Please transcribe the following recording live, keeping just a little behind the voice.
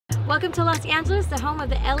Welcome to Los Angeles, the home of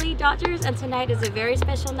the LA Dodgers, and tonight is a very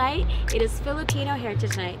special night. It is Filipino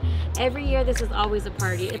Heritage Night. Every year this is always a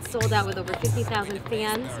party. It's sold out with over 50,000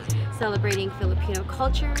 fans celebrating Filipino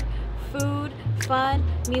culture, food, fun,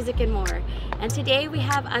 music, and more. And today we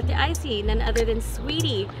have at the IC none other than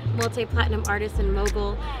Saweetie, multi-platinum artist and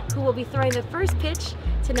mogul, who will be throwing the first pitch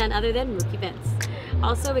to none other than Mookie Betts.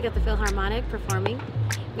 Also, we got the Filharmonic performing.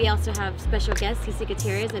 We also have special guests, Cece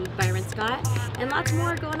Guiterrez and Byron Scott, and lots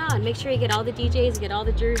more going on. Make sure you get all the DJs, you get all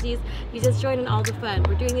the jerseys, you just join in all the fun.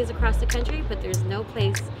 We're doing these across the country, but there's no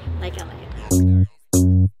place like LA.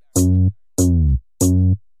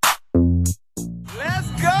 Let's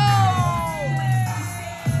go!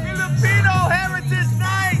 Filipino Heritage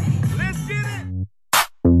Night! Let's get it!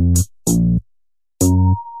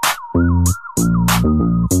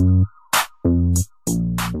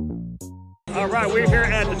 All right, we're here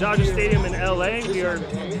at the Dodger Stadium in LA. We are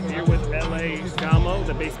here with LA Gamo,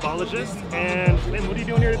 the baseballologist. And Lynn, what are you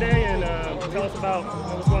doing here today? And tell us about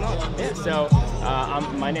what's going on. Yeah, so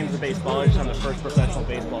my name is the baseballologist. I'm the first professional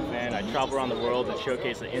baseball fan. I travel around the world and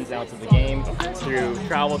showcase the ins and outs of the game through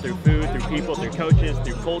travel, through food, through people, through coaches,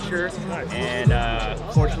 through culture. And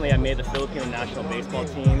fortunately, I made the Filipino national baseball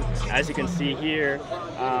team, as you can see here.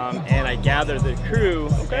 And I gathered the crew,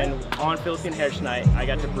 and on Filipino Heritage Night, I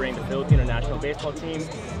got to bring the Filipino national baseball team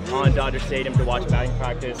on Dodger Stadium to watch batting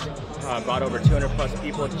practice. Brought over 200 plus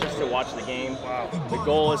people just to watch the game. Wow. The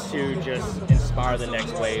goal is to just inspire the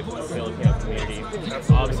next wave of the Filipino community.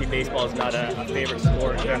 Obviously, baseball is not a favorite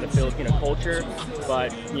sport in the Filipino culture,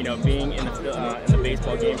 but you know, being in the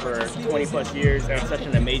baseball game for 20 plus years, it's such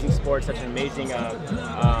an amazing sport, such an amazing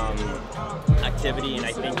activity, and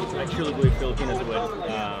I truly believe Filipinos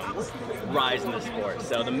would rise in the sport.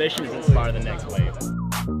 So the mission is to inspire the next wave.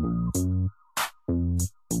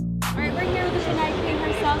 Alright, we're here with the Tonight Queen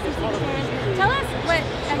herself, Cece Guiterrez. Tell us what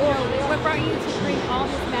brought you to bring all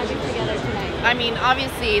this magic together tonight. I mean,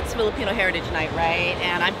 obviously it's Filipino Heritage Night, right?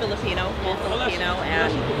 And I'm Filipino, full Filipino,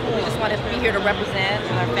 and we just want to be here to represent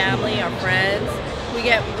our family, our friends. We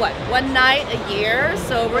get, what, one night a year,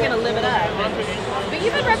 so we're going to live it up. But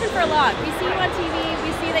you've been repping for a lot. We see you on TV,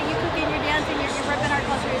 we see that you cook and you're dancing, you're repping our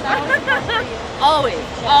culture. Is that always fun for you?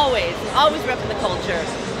 Always repping the culture.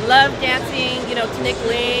 Love dancing, you know,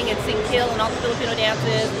 tinikling and sing kill and all the Filipino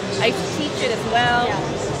dances. I used to teach it as well.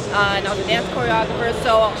 And I was a dance choreographer,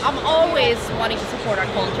 so I'm always wanting to support our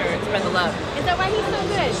culture and spread the love. Is that why he's so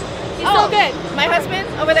good? He's so good. My husband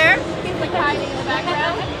over there? He's like hiding in the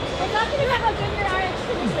background. We're talking about how good you are at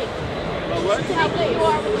tinikling. How good you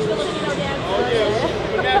are with the Filipino dance. Oh yeah,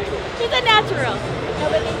 we're natural. He's a natural. No,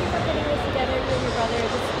 but thank you for putting this together, you and your brother.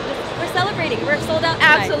 We're celebrating. We're sold out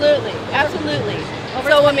tonight. Absolutely, absolutely.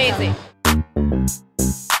 So amazing.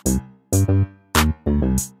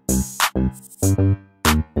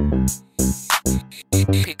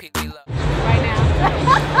 Right now.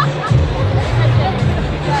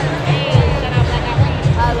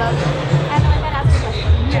 I love it. And I gotta ask you a question.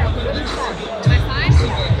 Yeah. What is that? My sign? Is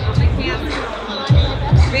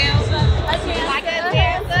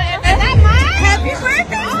that mine? Happy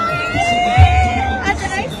birthday! That's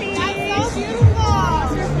what I see. That's so beautiful.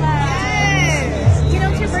 Yes. You know,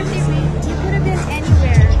 it's your birthday week. You could have been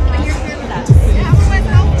anywhere, but you're here with us. Yeah, I'm with my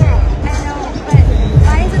girl. I know, but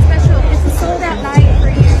why is it special? It's a sold out night for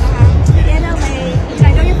you in LA. I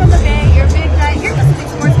know you're from the Bay. You're a big guy. You're just a big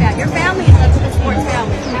sports fan. Your family is a big sports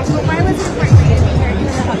family. But why was it important for you to be here, even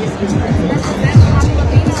though obviously that's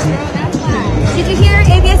Filipino, girl. That's why. Did you hear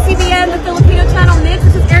ABS-CBN, the Filipino channel Mix?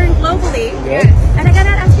 This is airing globally. Yes. And I gotta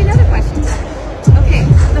ask you another question. Okay,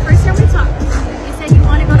 the first time we talked, you said you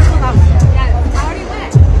want to go to Colombia. Yeah, I already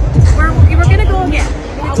went. We were gonna go again.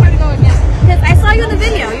 I want to go again. Because I saw you in the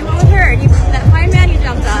video. You went with her, and that fine man you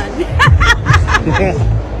jumped on.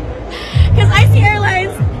 Because IC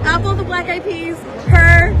Airlines, Apple, the Black Eyed Peas,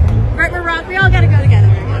 her, Burt Rock, we all gotta go together.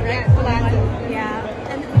 Right? Yeah.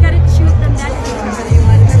 And we gotta shoot the next whatever you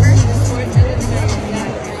want. Remember?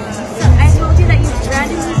 So I told you that you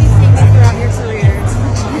randomly be singing throughout your career,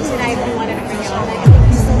 and tonight we wanted to bring you on. Thank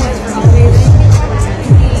you so much for always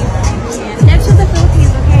and next to the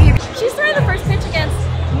Philippines, okay? She's throwing the first pitch against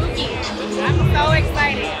Mookie. I'm so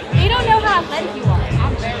excited. They don't know how athletic you are.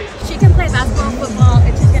 I'm very. She can play basketball, football,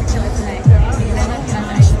 and she's gonna kill it tonight. I love you,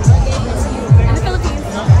 guys. And the Philippines.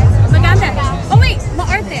 Maganda.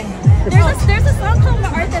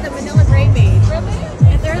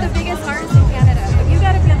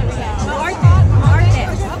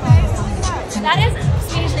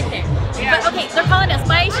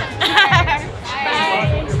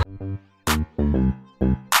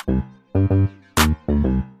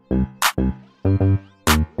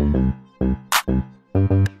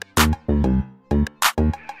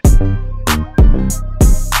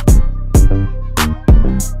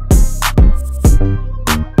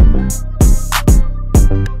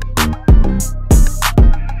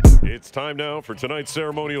 now for tonight's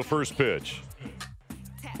ceremonial first pitch.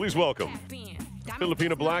 Please welcome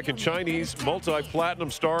Filipino Black and Chinese multi-platinum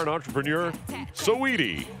star and entrepreneur,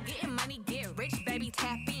 Saweetie.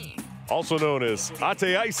 Also known as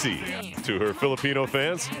Ate Icy to her Filipino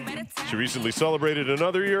fans. She recently celebrated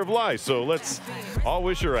another year of life, so let's all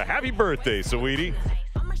wish her a happy birthday, Saweetie.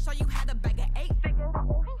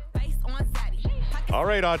 All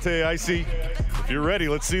right, Ate Icy, if you're ready,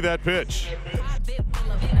 let's see that pitch.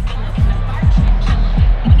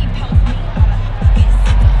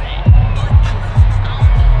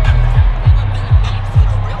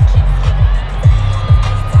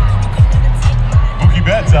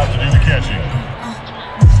 Betts out to do the catching.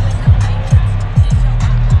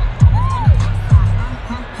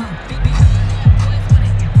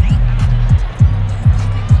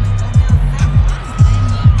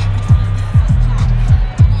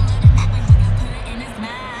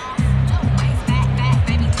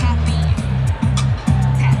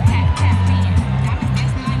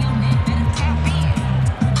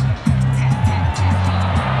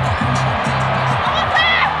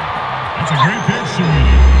 That's a great pitch,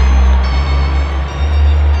 Saweetie.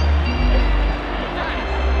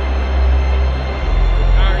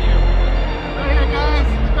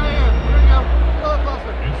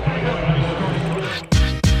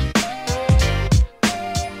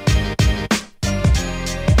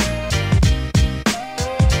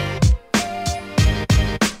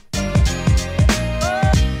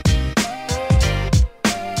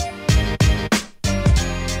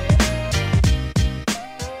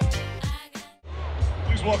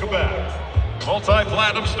 Please welcome back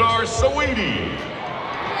multi-platinum star Saweetie.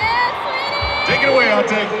 Yes, sweetie! Take it away,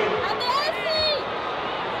 Ate.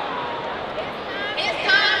 It's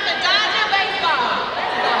time for Dodger baseball.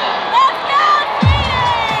 Let's go,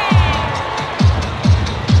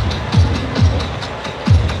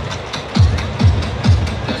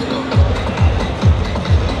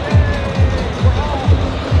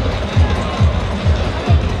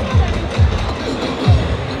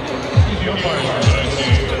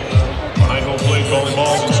 Behind home plate, calling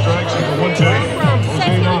balls and strikes, number 110.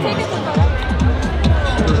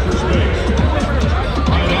 First base.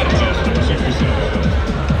 Number 67.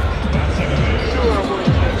 Second base.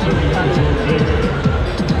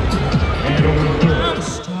 And over to third. I'm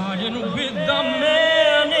starting with the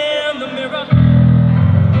man in the mirror.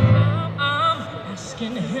 I'm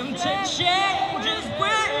asking him to change his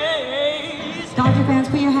ways. Dodger fans,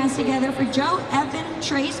 put your hands together for Joe, Evan,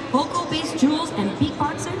 Trace, vocal bass Jules, and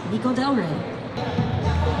beatboxer Nico Del Rey.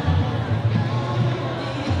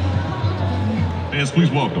 Fans,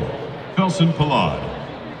 please welcome Felson Palad.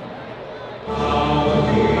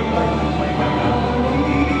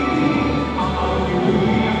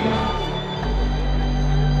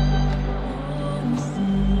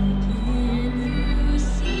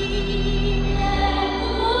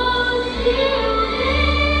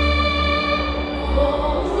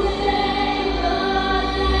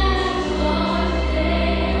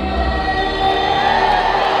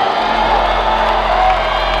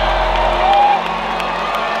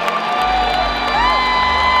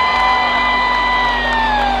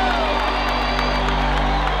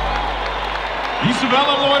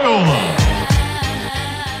 Isabella Loyola.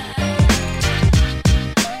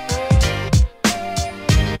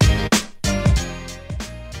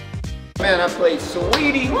 Man, I played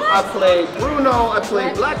Saweetie, I played Bruno, I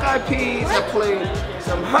played Black Eyed Peas, I played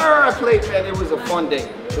some Her, I played, man, it was a fun day.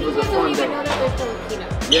 It was a fun day.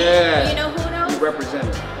 Yeah. Do you know who knows? You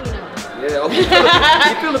represented. Who knows? Yeah, okay.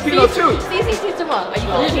 You're Filipino too. Cece Guiterrez. Are you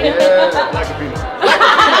Filipino? Yeah, Black Filipino.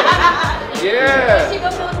 Yeah. Did you go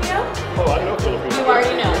Filipino? Oh, I know Filipino. You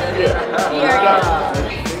already know. Yeah. You already know.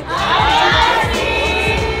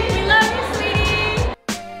 We love you, sweetie.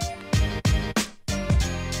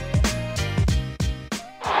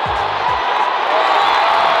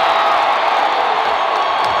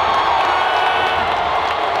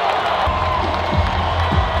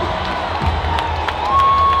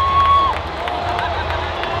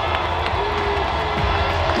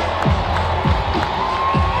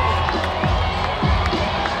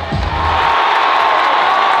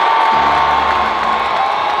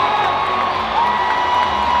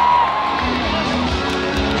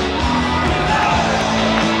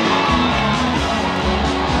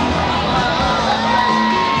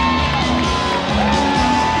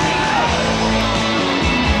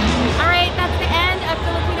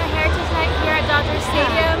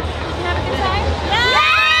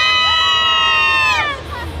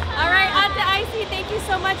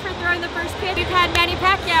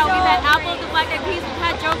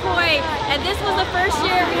 And this was the first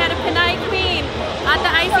year we had a Pinay